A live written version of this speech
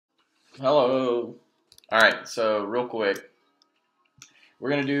Hello. All right, so real quick, we're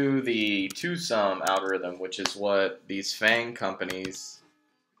going to do the two-sum algorithm, which is what these FANG companies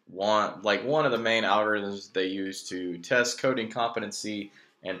want, like one of the main algorithms they use to test coding competency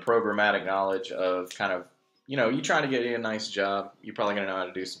and programmatic knowledge of kind of, you trying to get a nice job, you're probably going to know how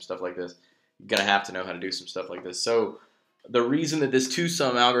to do some stuff like this. You're going to have to know how to do some stuff like this. So the reason that this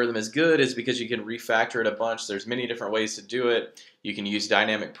two-sum algorithm is good is because you can refactor it a bunch. There's many different ways to do it. You can use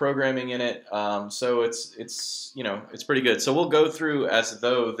dynamic programming in it. So it's pretty good. So we'll go through as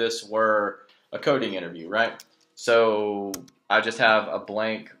though this were a coding interview, right? So I just have a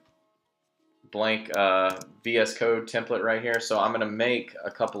blank VS Code template right here. So I'm going to make a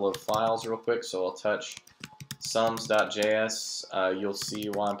couple of files real quick. So I'll touch sums.js. You'll see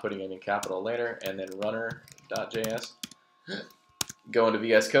why I'm putting it in capital later, and then runner.js. Go into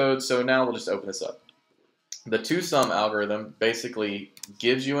VS Code. So now we'll just open this up. The two-sum algorithm basically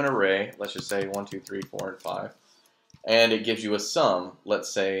gives you an array. Let's just say 1, 2, 3, 4, and 5. And it gives you a sum,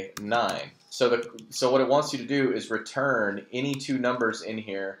 let's say 9. So what it wants you to do is return any two numbers in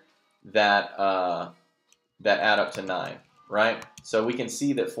here that add up to 9, right? So we can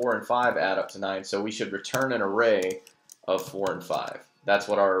see that 4 and 5 add up to 9. So we should return an array of 4 and 5. That's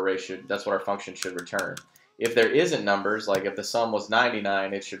what our function should return. If there isn't numbers, like if the sum was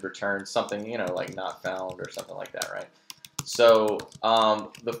 99, it should return something, like not found or something like that, right? So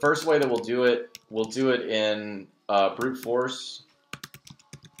the first way that we'll do it in brute force,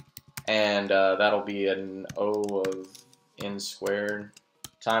 and that'll be an O of n squared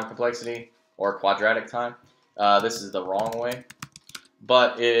time complexity, or quadratic time. This is the wrong way,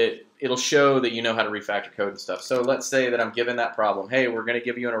 but it'll show that you know how to refactor code and stuff. So let's say that I'm given that problem. Hey, we're going to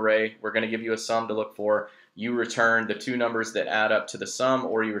give you an array. We're going to give you a sum to look for. You return the two numbers that add up to the sum,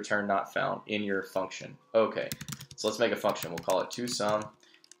 or you return not found in your function. Okay, so let's make a function. We'll call it toSum,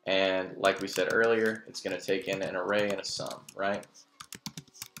 and like we said earlier, it's going to take in an array and a sum, right?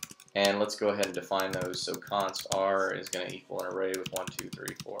 And let's go ahead and define those. So const r is going to equal an array with 1, 2, 3,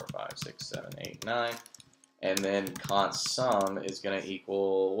 4, 5, 6, 7, 8, 9. And then const sum is going to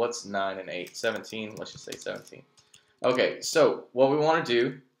equal, what's 9 and 8? 17. Let's just say 17. Okay, so what we want to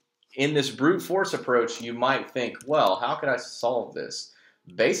do, in this brute force approach, you might think, well, how could I solve this?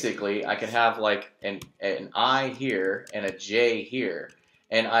 Basically, I could have like an I here and a j here.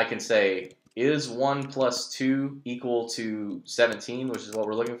 And I can say, is 1 plus 2 equal to 17, which is what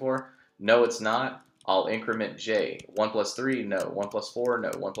we're looking for? No, it's not. I'll increment j. 1 plus 3, no. 1 plus 4,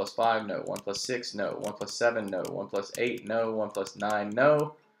 no. 1 plus 5, no. 1 plus 6, no. 1 plus 7, no. 1 plus 8, no. 1 plus 9,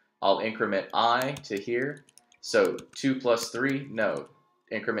 no. I'll increment I to here. So 2 plus 3, no.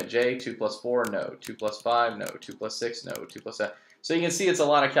 Increment j. 2 plus 4, no. 2 plus 5, no. 2 plus 6, no. 2 plus 7. So you can see it's a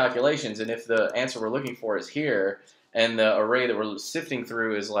lot of calculations, and if the answer we're looking for is here, and the array that we're sifting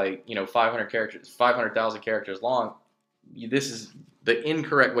through is like 500 characters, 500,000 characters long, this is the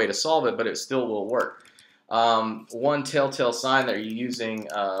incorrect way to solve it, but it still will work. One telltale sign that you're using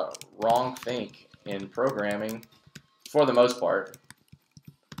wrong think in programming, for the most part,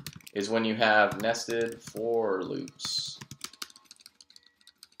 is when you have nested for loops.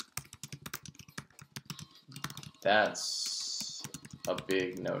 That's a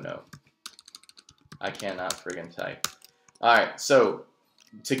big no-no. I cannot friggin' type. Alright, so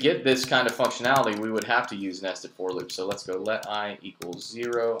to get this kind of functionality, we would have to use nested for loops. So let's go let I equals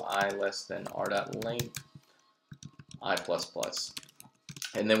 0, I less than r.length, I plus plus.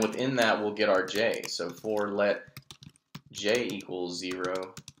 And then within that, we'll get our j. So for let j equals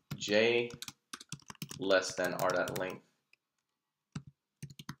 0, j less than r.length,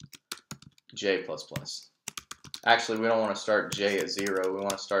 j plus plus. Actually, we don't want to start j at 0. We want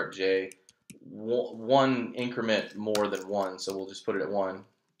to start j one increment more than 1, so we'll just put it at 1.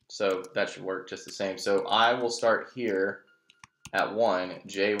 So that should work just the same. So I will start here at 1,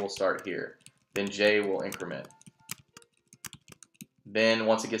 j will start here. Then j will increment. Then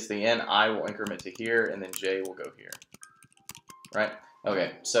once it gets to the end, I will increment to here, and then j will go here. Right?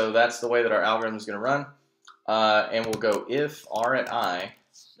 Okay, so that's the way that our algorithm is going to run. And we'll go if r at I,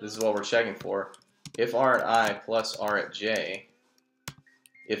 this is what we're checking for, if r at I plus r at j,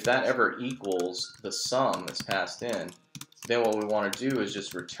 if that ever equals the sum that's passed in, then what we want to do is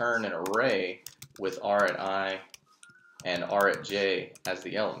just return an array with r at I and r at j as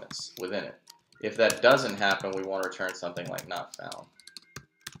the elements within it. If that doesn't happen, we want to return something like not found.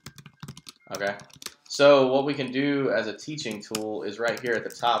 Okay? So what we can do as a teaching tool is right here at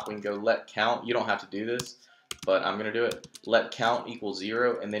the top, we can go let count. You don't have to do this, but I'm going to do it. Let count equal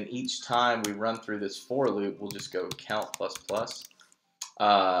 0, and then each time we run through this for loop, we'll just go count plus plus.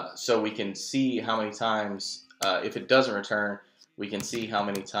 So we can see how many times, if it doesn't return, we can see how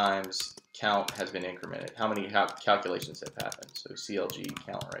many times count has been incremented, how many calculations have happened. So CLG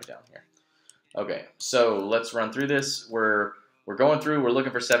count right down here. Okay, so let's run through this. We're going through, we're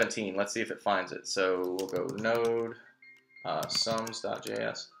looking for 17. Let's see if it finds it. So we'll go node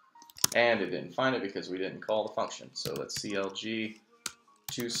sums.js, and it didn't find it because we didn't call the function. So let's CLG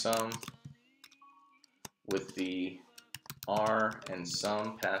toSum with the R and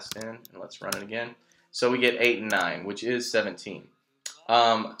sum passed in, and let's run it again. So we get 8 and 9, which is 17.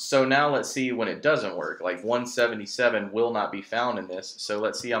 So now let's see when it doesn't work. Like 177 will not be found in this. So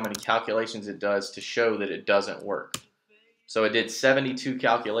let's see how many calculations it does to show that it doesn't work. So it did 72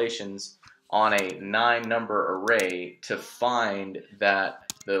 calculations on a 9-number array to find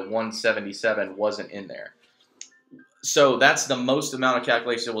that the 177 wasn't in there. So that's the most amount of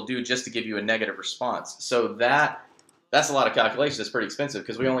calculations it will do just to give you a negative response. So that's a lot of calculations. It's pretty expensive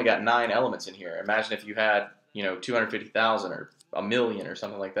because we only got 9 elements in here. Imagine if you had, 250,000 or a million or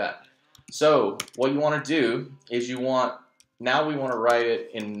something like that. So what you want to do is now we want to write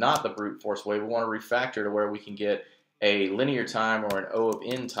it in not the brute force way. We want to refactor to where we can get a linear time or an O of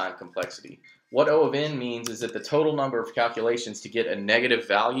n time complexity. What O of n means is that the total number of calculations to get a negative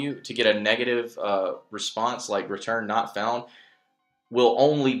value, to get a negative response like return not found, will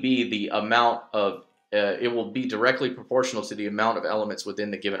only be the amount of, it will be directly proportional to the amount of elements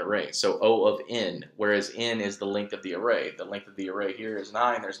within the given array. So O of n, whereas n is the length of the array. The length of the array here is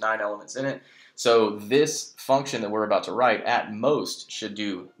 9. There's 9 elements in it. So this function that we're about to write at most should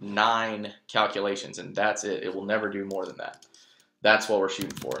do 9 calculations, and that's it. It will never do more than that. That's what we're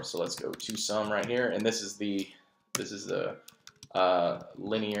shooting for. So let's go toSum right here, and this is the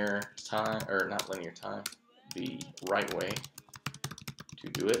linear time, or not linear time, the right way to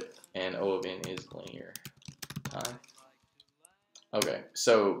do it, and O of n is linear time. Okay,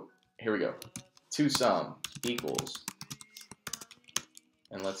 so here we go. toSum equals,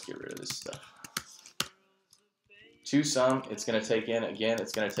 and let's get rid of this stuff. toSum, it's going to take in, again,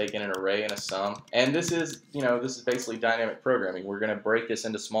 it's going to take in an array and a sum. And this is, this is basically dynamic programming. We're going to break this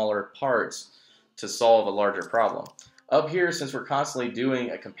into smaller parts to solve a larger problem. Up here, since we're constantly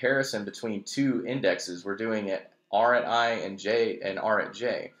doing a comparison between 2 indexes, we're doing it R at I and J and R at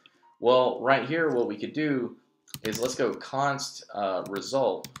J. Well, right here, what we could do is let's go const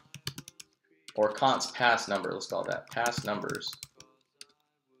result, or const pass number, let's call that, pass numbers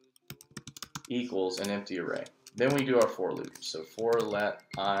equals an empty array. Then we do our for loop. So for let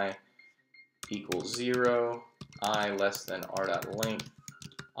I equals 0, I less than r dot length,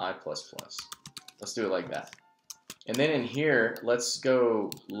 I plus plus. Let's do it like that. And then in here, let's go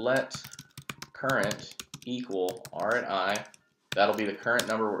let current equal r at I. That'll be the current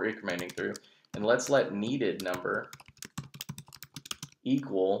number we're incrementing through. And let's let needed number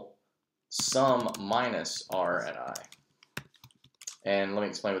equal sum minus r at I. And let me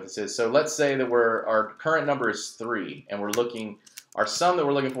explain what this is. So let's say that our current number is 3, and our sum that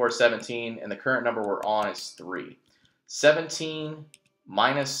we're looking for is 17, and the current number we're on is 3. 17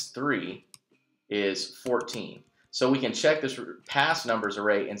 minus 3 is 14. So we can check this pass numbers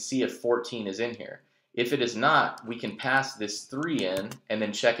array and see if 14 is in here. If it is not, we can pass this 3 in and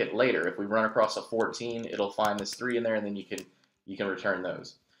then check it later. If we run across a 14, it'll find this 3 in there, and then you can return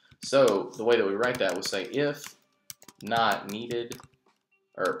those. So the way that we write that, we'll say if not needed,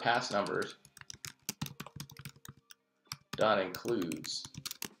 or pass numbers dot includes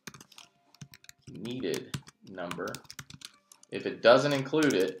needed number. If it doesn't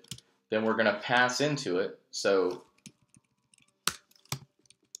include it, then we're going to pass into it. So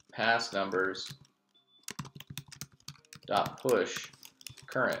pass numbers dot push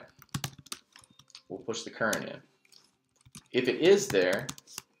current. We'll push the current in. If it is there,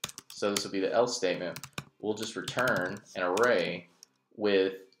 so this will be the else statement, we'll just return an array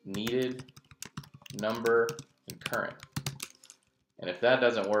with needed number and current. And if that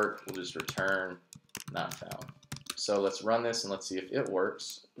doesn't work, we'll just return not found. So let's run this and let's see if it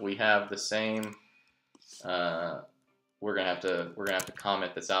works. We have the same. We're gonna have to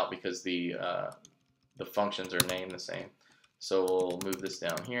comment this out because the functions are named the same. So we'll move this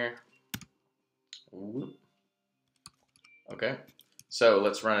down here. Whoop. Okay. So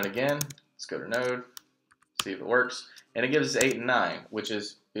let's run it again. Let's go to node, see if it works, and it gives us 8 and 9, which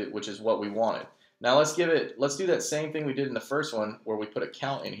is what we wanted. Now let's do that same thing we did in the first one where we put a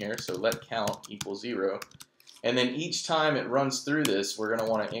count in here. So let count equal 0. And then each time it runs through this, we're going to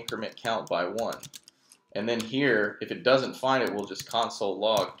want to increment count by 1. And then here, if it doesn't find it, we'll just console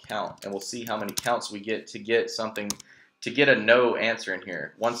log count, and we'll see how many counts we get to get a no answer in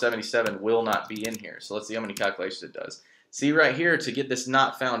here. 177 will not be in here. So let's see how many calculations it does. See right here, to get this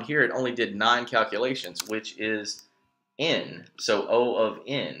not found here, it only did 9 calculations, which is n, so O of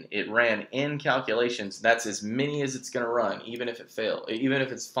n. It ran n calculations. That's as many as it's going to run, even if it fails, even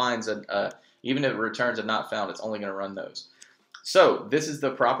if it finds even if it returns a not found, it's only going to run those. So this is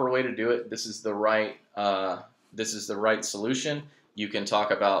the proper way to do it. This is the right solution. You can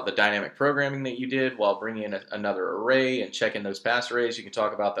talk about the dynamic programming that you did while bringing in another array and checking those pass arrays. You can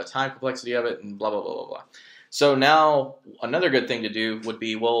talk about the time complexity of it and blah, blah, blah, blah, blah. So now another good thing to do would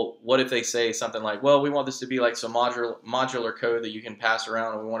be, well, what if they say something like, well, we want this to be like some modular code that you can pass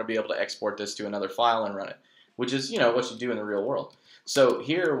around, and we want to be able to export this to another file and run it, which is, what you do in the real world. So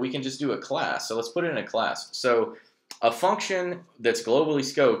here we can just do a class. So let's put it in a class. So a function that's globally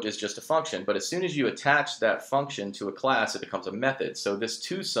scoped is just a function, but as soon as you attach that function to a class, it becomes a method. So this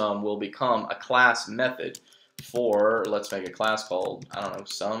toSum will become a class method for, let's make a class called, I don't know,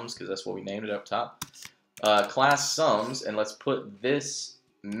 sums, because that's what we named it up top. Class sums, and let's put this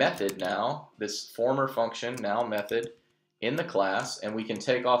method now, this former function, now method, in the class, and we can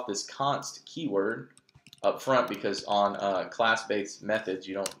take off this const keyword up front, because on class-based methods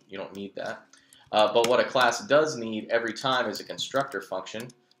you don't need that. But what a class does need every time is a constructor function.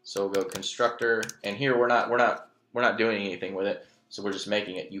 So we'll go constructor, and here we're not doing anything with it, so we're just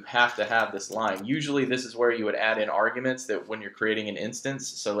making it. You have to have this line. Usually this is where you would add in arguments that when you're creating an instance.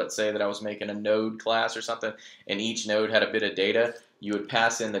 So let's say that I was making a node class or something, and each node had a bit of data. You would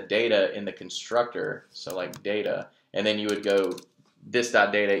pass in the data in the constructor, so like data, and then you would go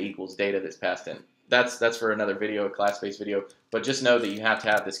this.data equals data that's passed in. That's for another video, a class-based video, but just know that you have to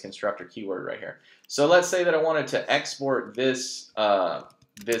have this constructor keyword right here. So let's say that I wanted to export this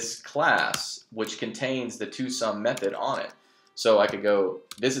this class, which contains the toSum method on it. So I could go,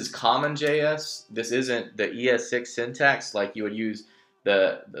 this is common.js. This isn't the ES6 syntax like you would use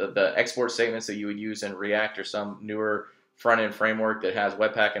the export statements that you would use in React or some newer front-end framework that has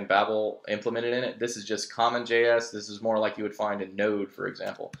Webpack and Babel implemented in it. This is just common.js. This is more like you would find in Node, for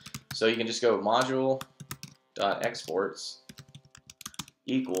example. So you can just go module.exports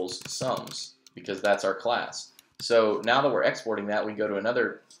equals sums, because that's our class. So now that we're exporting that, we go to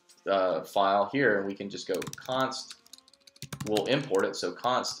another file here, and we can just go const, we'll import it, so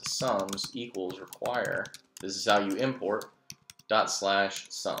const sums equals require, this is how you import,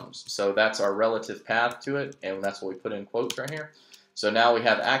 /sums. So that's our relative path to it, and that's what we put in quotes right here. So now we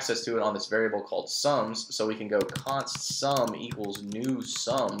have access to it on this variable called sums, so we can go const sum equals new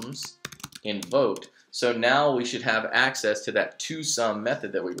sums invoked. So now we should have access to that toSum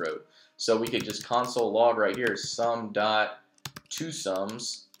method that we wrote. So we could just console log right here,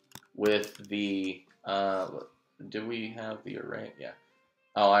 sum.toSums with the, do we have the array? Yeah.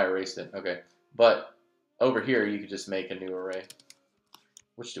 Oh, I erased it. Okay. But over here, you could just make a new array.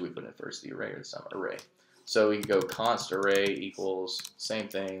 Which do we put in first, the array or the sum? Array. So we can go const array equals, same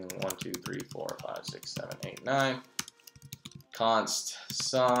thing, 1, 2, 3, 4, 5, 6, 7, 8, 9. Const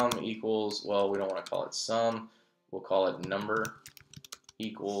sum equals, well, we don't want to call it sum. We'll call it number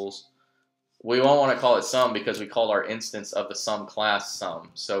equals. We won't want to call it sum because we call our instance of the sum class sum.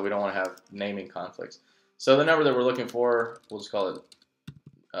 So we don't want to have naming conflicts. So the number that we're looking for, we'll just call it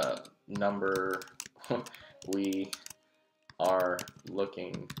number we are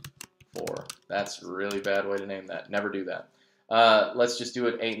looking for. That's a really bad way to name that. Never do that. Let's just do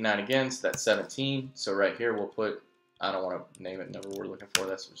it 8 and 9 again, so that's 17. So right here we'll put, I don't want to name it number we're looking for,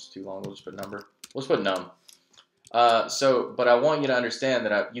 that's just too long, we'll just put number. We'll just put num. But I want you to understand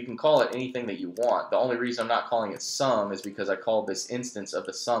that you can call it anything that you want. The only reason I'm not calling it sum is because I called this instance of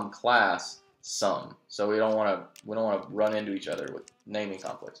the sum class sum. So we don't want to run into each other with naming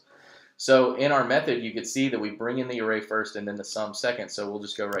conflicts. So in our method, you can see that we bring in the array first and then the sum second. So we'll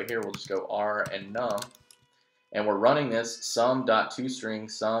just go right here. We'll just go r and num, and we're running this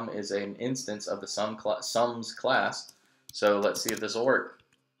sum.toString. Sum is an instance of the sums class. So let's see if this will work.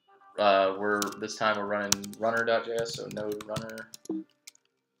 This time we're running runner.js, so node runner,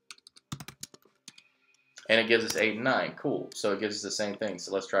 and it gives us 8 and 9. Cool. So it gives us the same thing.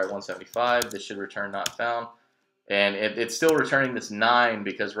 So let's try 175. This should return not found. And it's still returning this 9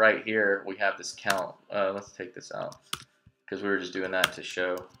 because right here we have this count. Let's take this out because we were just doing that to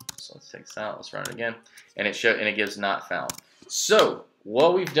show. So let's take this out. Let's run it again, and it gives not found. So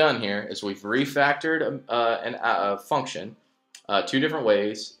what we've done here is we've refactored a function 2 different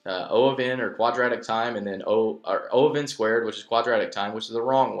ways: O of n, or quadratic time, and then O of n squared, which is quadratic time, which is the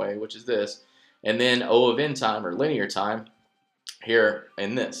wrong way, which is this, and then O of n time, or linear time, here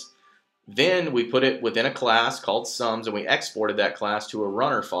in this. Then we put it within a class called sums, and we exported that class to a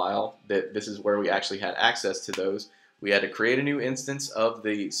runner file. This is where we actually had access to those. We had to create a new instance of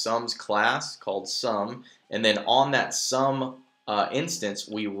the sums class called sum, and then on that sum instance,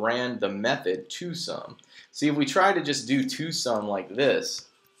 we ran the method toSum. See, if we try to just do toSum like this,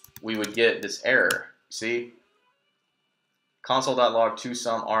 we would get this error. See? Console.log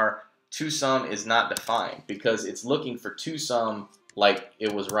toSum, our toSum is not defined because it's looking for toSum like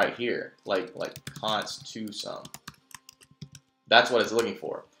it was right here, like const toSum. That's what it's looking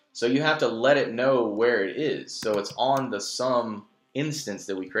for. So you have to let it know where it is. So it's on the sum instance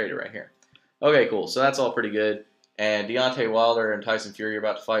that we created right here. Okay, cool. So that's all pretty good. And Deontay Wilder and Tyson Fury are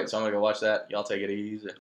about to fight, so I'm going to go watch that. Y'all take it easy.